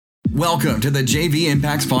Welcome to the JV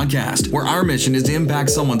Impacts Podcast, where our mission is to impact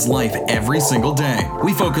someone's life every single day.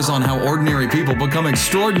 We focus on how ordinary people become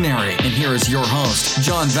extraordinary. And here is your host,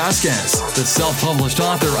 John Vasquez, the self-published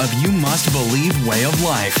author of You Must Believe Way of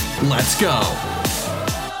Life. Let's go.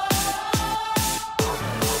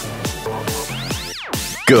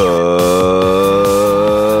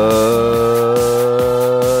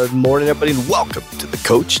 Good morning, everybody, and welcome to the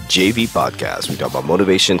Coach JV Podcast. We talk about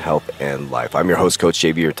motivation, health, and life. I'm your host, Coach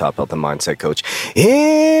JV, your top health and mindset coach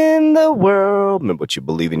in the world. Remember, what you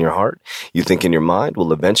believe in your heart, you think in your mind,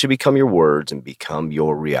 will eventually become your words and become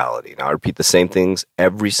your reality. Now, I repeat the same things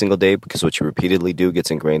every single day because what you repeatedly do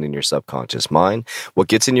gets ingrained in your subconscious mind. What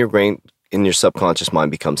gets in your brain in your subconscious mind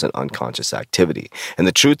becomes an unconscious activity. And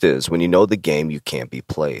the truth is, when you know the game, you can't be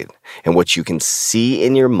played. And what you can see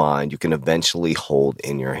in your mind, you can eventually hold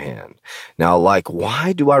in your hand. Now,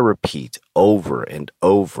 why do I repeat over and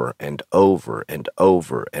over and over and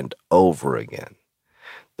over and over again?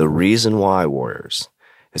 The reason why, warriors,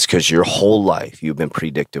 is because your whole life you've been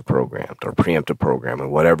predictive programmed or preemptive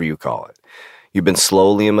programming, whatever you call it. You've been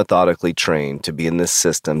slowly and methodically trained to be in this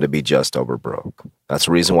system to be just over broke. That's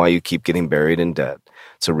the reason why you keep getting buried in debt.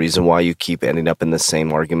 It's the reason why you keep ending up in the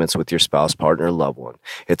same arguments with your spouse, partner, loved one.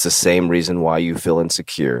 It's the same reason why you feel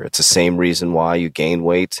insecure. It's the same reason why you gain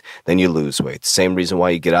weight, then you lose weight. The same reason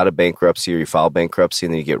why you get out of bankruptcy or you file bankruptcy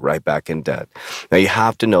and then you get right back in debt. Now, you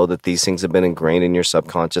have to know that these things have been ingrained in your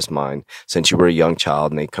subconscious mind since you were a young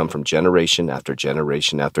child, and they come from generation after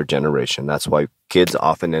generation after generation. That's why kids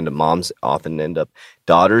often end up, moms often end up,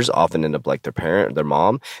 daughters often end up like their parent, their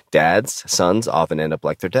mom, dads, sons often end up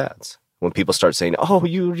like their dads. When people start saying, oh,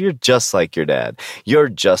 you're just like your dad, you're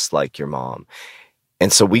just like your mom.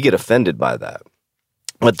 And so we get offended by that.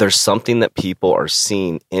 But there's something that people are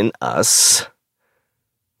seeing in us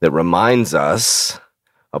that reminds us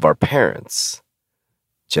of our parents'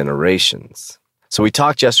 generations. So we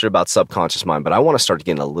talked yesterday about subconscious mind, but I want to start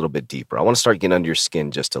getting a little bit deeper. I want to start getting under your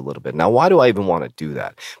skin just a little bit. Now, why do I even want to do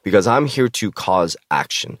that? Because I'm here to cause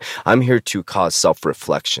action. I'm here to cause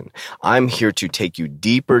self-reflection. I'm here to take you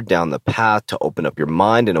deeper down the path to open up your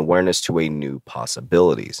mind and awareness to a new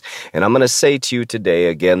possibilities. And I'm going to say to you today,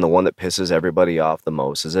 again, the one that pisses everybody off the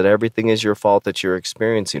most is that everything is your fault that you're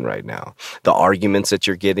experiencing right now. The arguments that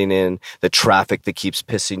you're getting in, the traffic that keeps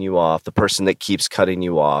pissing you off, the person that keeps cutting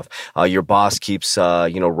you off, your boss keeps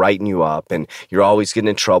writing you up, and you're always getting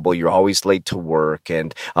in trouble. You're always late to work,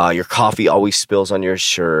 and your coffee always spills on your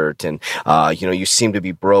shirt, and you seem to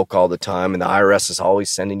be broke all the time, and the IRS is always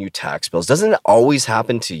sending you tax bills. Doesn't it always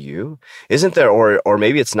happen to you? Isn't there, or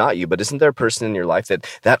maybe it's not you, but isn't there a person in your life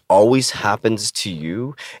that always happens to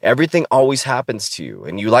you? Everything always happens to you,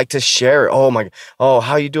 and you like to share. Oh,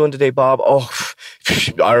 how you doing today, Bob? Oh,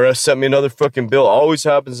 IRS sent me another fucking bill. Always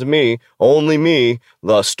happens to me. Only me.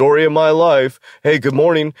 The story of my life. Hey, good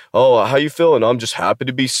morning. Oh, how you feeling? I'm just happy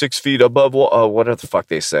to be 6 feet above, whatever the fuck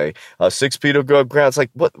they say. 6 feet above ground. It's like,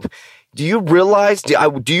 what? Do you realize that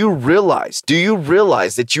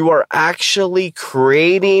you are actually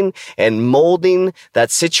creating and molding that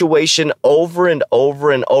situation over and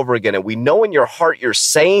over and over again? And we know in your heart you're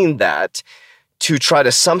saying that to try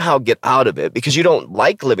to somehow get out of it because you don't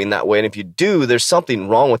like living that way. And if you do, there's something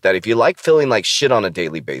wrong with that. If you like feeling like shit on a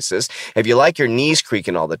daily basis, if you like your knees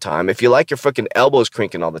creaking all the time, if you like your freaking elbows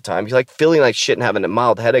creaking all the time, if you like feeling like shit and having a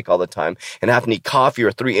mild headache all the time and having to eat coffee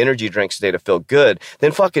or 3 energy drinks a day to feel good,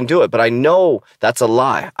 then fucking do it. But I know that's a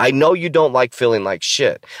lie. I know you don't like feeling like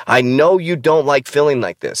shit. I know you don't like feeling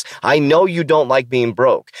like this. I know you don't like being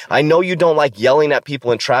broke. I know you don't like yelling at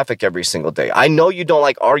people in traffic every single day. I know you don't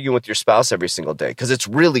like arguing with your spouse every single day because it's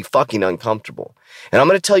really fucking uncomfortable. And I'm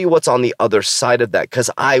going to tell you what's on the other side of that because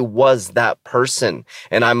I was that person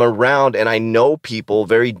and I'm around and I know people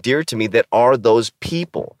very dear to me that are those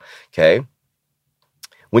people, okay?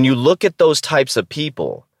 When you look at those types of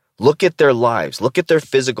people, look at their lives, look at their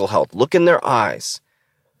physical health, look in their eyes.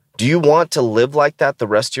 Do you want to live like that the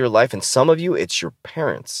rest of your life? And some of you, it's your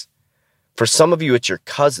parents. For some of you, it's your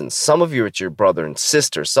cousins. Some of you, it's your brother and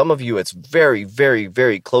sister. Some of you, it's very, very,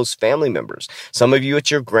 very close family members. Some of you, it's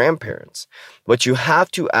your grandparents. But you have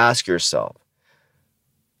to ask yourself,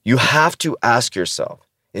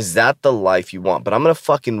 is that the life you want? But I'm going to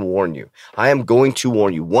fucking warn you. I am going to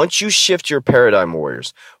warn you. Once you shift your paradigm,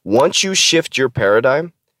 warriors, once you shift your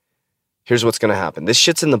paradigm, here's what's going to happen. This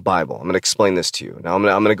shit's in the Bible. I'm going to explain this to you. Now, I'm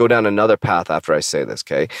going to go down another path after I say this,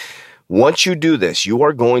 okay? Once you do this, you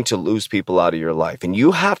are going to lose people out of your life. And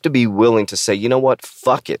you have to be willing to say, you know what?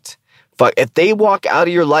 Fuck it. If they walk out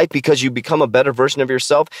of your life because you become a better version of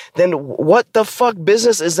yourself, then what the fuck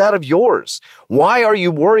business is that of yours? Why are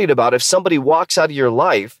you worried about if somebody walks out of your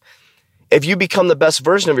life If you become the best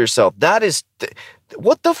version of yourself,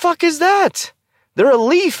 what the fuck is that? They're a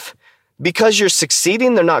leaf. Because you're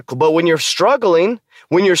succeeding, they're not. But when you're struggling,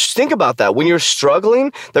 think about that. When you're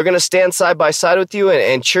struggling, they're going to stand side by side with you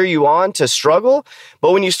and cheer you on to struggle.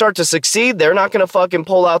 But when you start to succeed, they're not going to fucking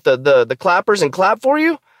pull out the clappers and clap for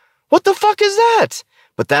you. What the fuck is that?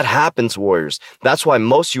 But that happens, warriors. That's why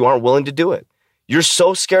most of you aren't willing to do it. You're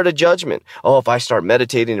so scared of judgment. Oh, if I start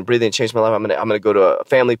meditating and breathing and change my life, I'm gonna go to a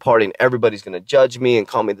family party and everybody's gonna judge me and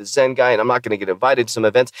call me the Zen guy, and I'm not gonna get invited to some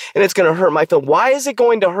events, and it's gonna hurt my feelings. Why is it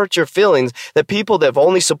going to hurt your feelings that people that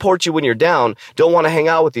only support you when you're down don't want to hang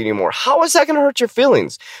out with you anymore? How is that gonna hurt your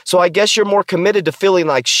feelings? So I guess you're more committed to feeling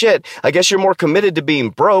like shit. I guess you're more committed to being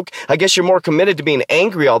broke. I guess you're more committed to being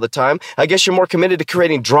angry all the time. I guess you're more committed to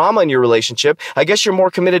creating drama in your relationship. I guess you're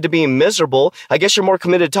more committed to being miserable. I guess you're more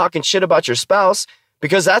committed to talking shit about your spouse.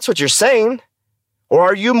 Because that's what you're saying. Or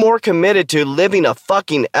are you more committed to living a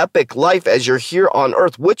fucking epic life as you're here on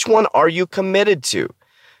earth? Which one are you committed to?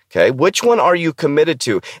 Okay, which one are you committed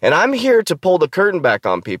to? And I'm here to pull the curtain back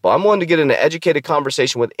on people. I'm willing to get in an educated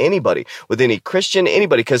conversation with anybody, with any Christian,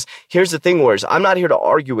 anybody. Because here's the thing, warriors, I'm not here to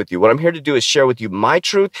argue with you. What I'm here to do is share with you my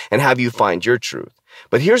truth and have you find your truth.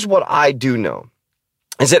 But here's what I do know,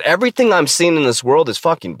 is that everything I'm seeing in this world is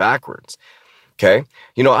fucking backwards. Okay.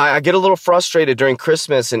 You know, I get a little frustrated during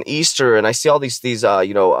Christmas and Easter, and I see all these what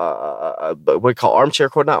we call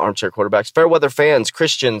not armchair quarterbacks, fair weather fans,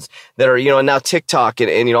 Christians that are, and now TikTok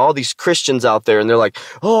and all these Christians out there, and they're like,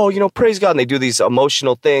 oh, praise God. And they do these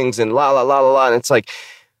emotional things and la, la, la, la, la. And it's like,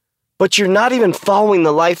 but you're not even following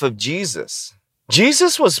the life of Jesus.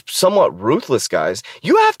 Jesus was somewhat ruthless, guys.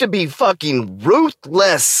 You have to be fucking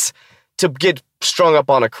ruthless to get strung up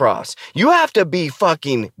on a cross. You have to be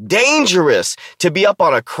fucking dangerous to be up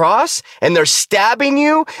on a cross and they're stabbing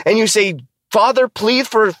you and you say, Father, please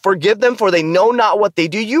forgive them for they know not what they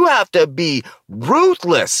do. You have to be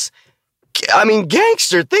ruthless. I mean,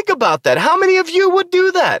 gangster, think about that. How many of you would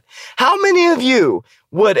do that? How many of you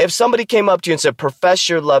would, if somebody came up to you and said, profess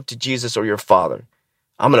your love to Jesus or your Father,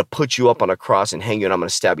 I'm going to put you up on a cross and hang you and I'm going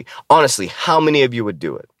to stab you. Honestly, how many of you would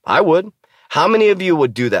do it? I would. How many of you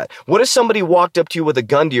would do that? What if somebody walked up to you with a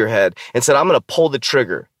gun to your head and said, I'm going to pull the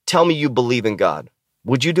trigger. Tell me you believe in God.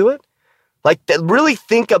 Would you do it? Like, really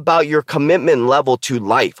think about your commitment level to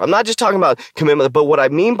life. I'm not just talking about commitment, but what I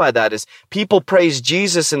mean by that is people praise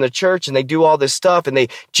Jesus in the church and they do all this stuff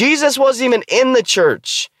and Jesus wasn't even in the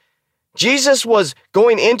church. Jesus was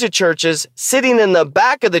going into churches, sitting in the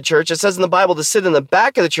back of the church. It says in the Bible to sit in the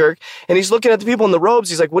back of the church, and he's looking at the people in the robes.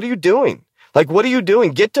 He's like, what are you doing? Like, what are you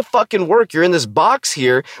doing? Get to fucking work. You're in this box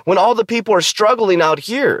here when all the people are struggling out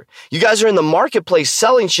here. You guys are in the marketplace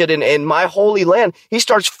selling shit in my holy land. He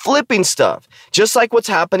starts flipping stuff, just like what's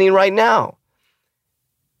happening right now.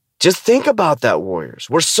 Just think about that, warriors.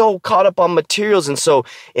 We're so caught up on materials. And so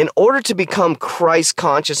in order to become Christ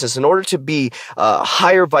consciousness, in order to be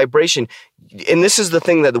higher vibration, and this is the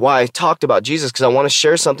thing that why I talked about Jesus, because I want to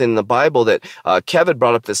share something in the Bible that Kevin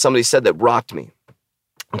brought up that somebody said that rocked me.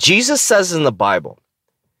 Jesus says in the Bible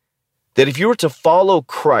that if you were to follow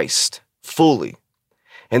Christ fully,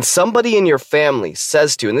 and somebody in your family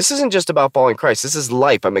says to you, and this isn't just about following Christ, this is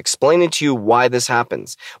life. I'm explaining to you why this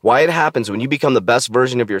happens, why it happens when you become the best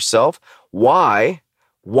version of yourself, why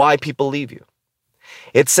people leave you.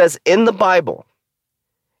 It says in the Bible,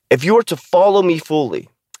 if you were to follow me fully,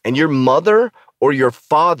 and your mother or your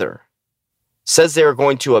father says they are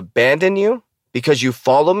going to abandon you because you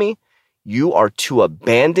follow me, you are to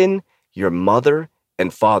abandon your mother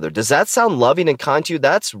and father. Does that sound loving and kind to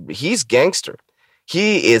you? He's gangster.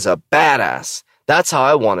 He is a badass. That's how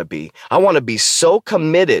I want to be. I want to be so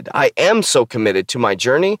committed. I am so committed to my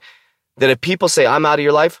journey that if people say I'm out of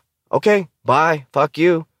your life, okay, bye, fuck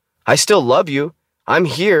you. I still love you. I'm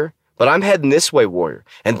here, but I'm heading this way, warrior.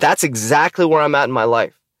 And that's exactly where I'm at in my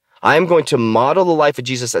life. I am going to model the life of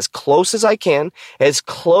Jesus as close as I can.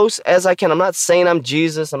 I'm not saying I'm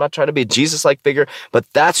Jesus. I'm not trying to be a Jesus-like figure, but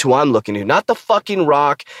that's who I'm looking to. Not the fucking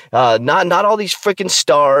rock, not all these freaking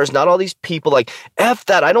stars, not all these people. Like, F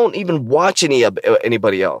that. I don't even watch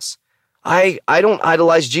anybody else. I don't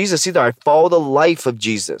idolize Jesus either. I follow the life of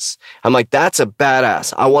Jesus. I'm like, that's a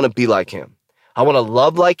badass. I want to be like him. I want to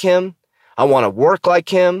love like him. I want to work like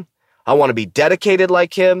him. I want to be dedicated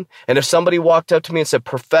like him. And if somebody walked up to me and said,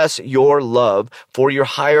 profess your love for your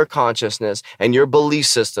higher consciousness and your belief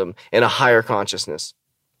system in a higher consciousness,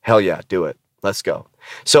 hell yeah, do it. Let's go.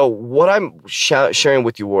 So what I'm sharing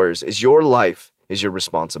with you, warriors, is your life is your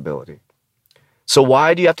responsibility. So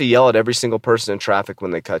why do you have to yell at every single person in traffic when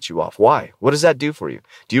they cut you off? Why? What does that do for you?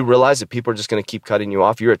 Do you realize that people are just going to keep cutting you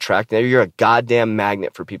off? You're a goddamn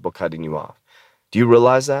magnet for people cutting you off. Do you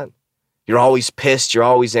realize that? You're always pissed. You're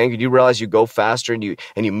always angry. Do you realize you go faster and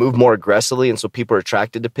you move more aggressively, and so people are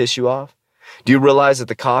attracted to piss you off? Do you realize that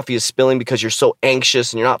the coffee is spilling because you're so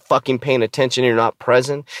anxious and you're not fucking paying attention and you're not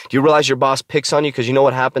present? Do you realize your boss picks on you because you know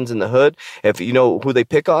what happens in the hood? If you know who they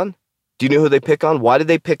pick on? Do you know who they pick on? Why do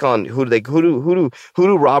they pick on? Who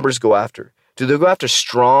do robbers go after? Do they go after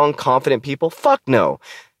strong, confident people? Fuck no.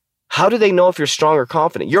 How do they know if you're strong or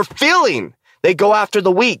confident? Your feeling. They go after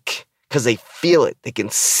the weak because they feel it. They can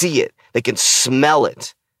see it. They can smell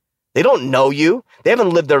it. They don't know you. They haven't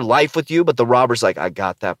lived their life with you, but the robber's like, I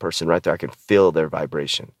got that person right there. I can feel their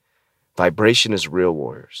vibration. Vibration is real,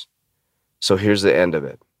 warriors. So here's the end of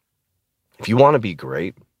it. If you want to be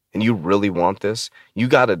great and you really want this, you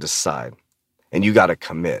got to decide and you got to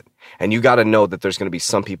commit. And you got to know that there's going to be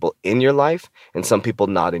some people in your life and some people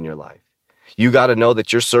not in your life. You got to know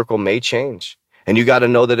that your circle may change. And you got to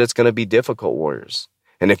know that it's going to be difficult, warriors.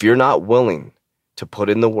 And if you're not willing to put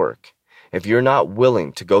in the work, if you're not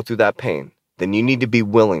willing to go through that pain, then you need to be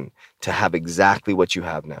willing to have exactly what you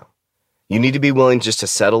have now. You need to be willing just to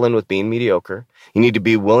settle in with being mediocre. You need to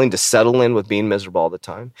be willing to settle in with being miserable all the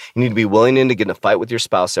time. You need to be willing to get in a fight with your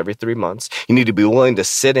spouse every 3 months. You need to be willing to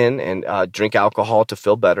sit in and drink alcohol to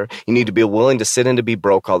feel better. You need to be willing to sit in to be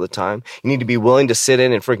broke all the time. You need to be willing to sit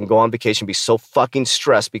in and freaking go on vacation, be so fucking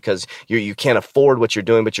stressed because you can't afford what you're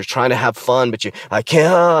doing, but you're trying to have fun, but I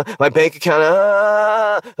can't, my bank account,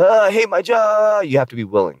 I hate my job. You have to be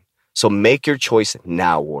willing. So make your choice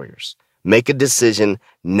now, warriors. Make a decision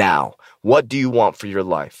now. What do you want for your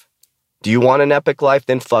life? Do you want an epic life?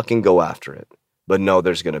 Then fucking go after it. But no,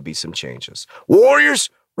 there's going to be some changes.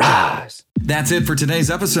 Warriors, rise. That's it for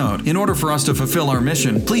today's episode. In order for us to fulfill our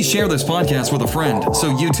mission, please share this podcast with a friend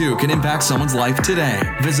so you too can impact someone's life today.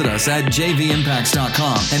 Visit us at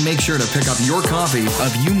jvimpacts.com and make sure to pick up your copy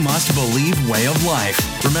of You Must Believe Way of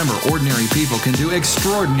Life. Remember, ordinary people can do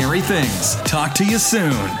extraordinary things. Talk to you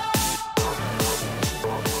soon.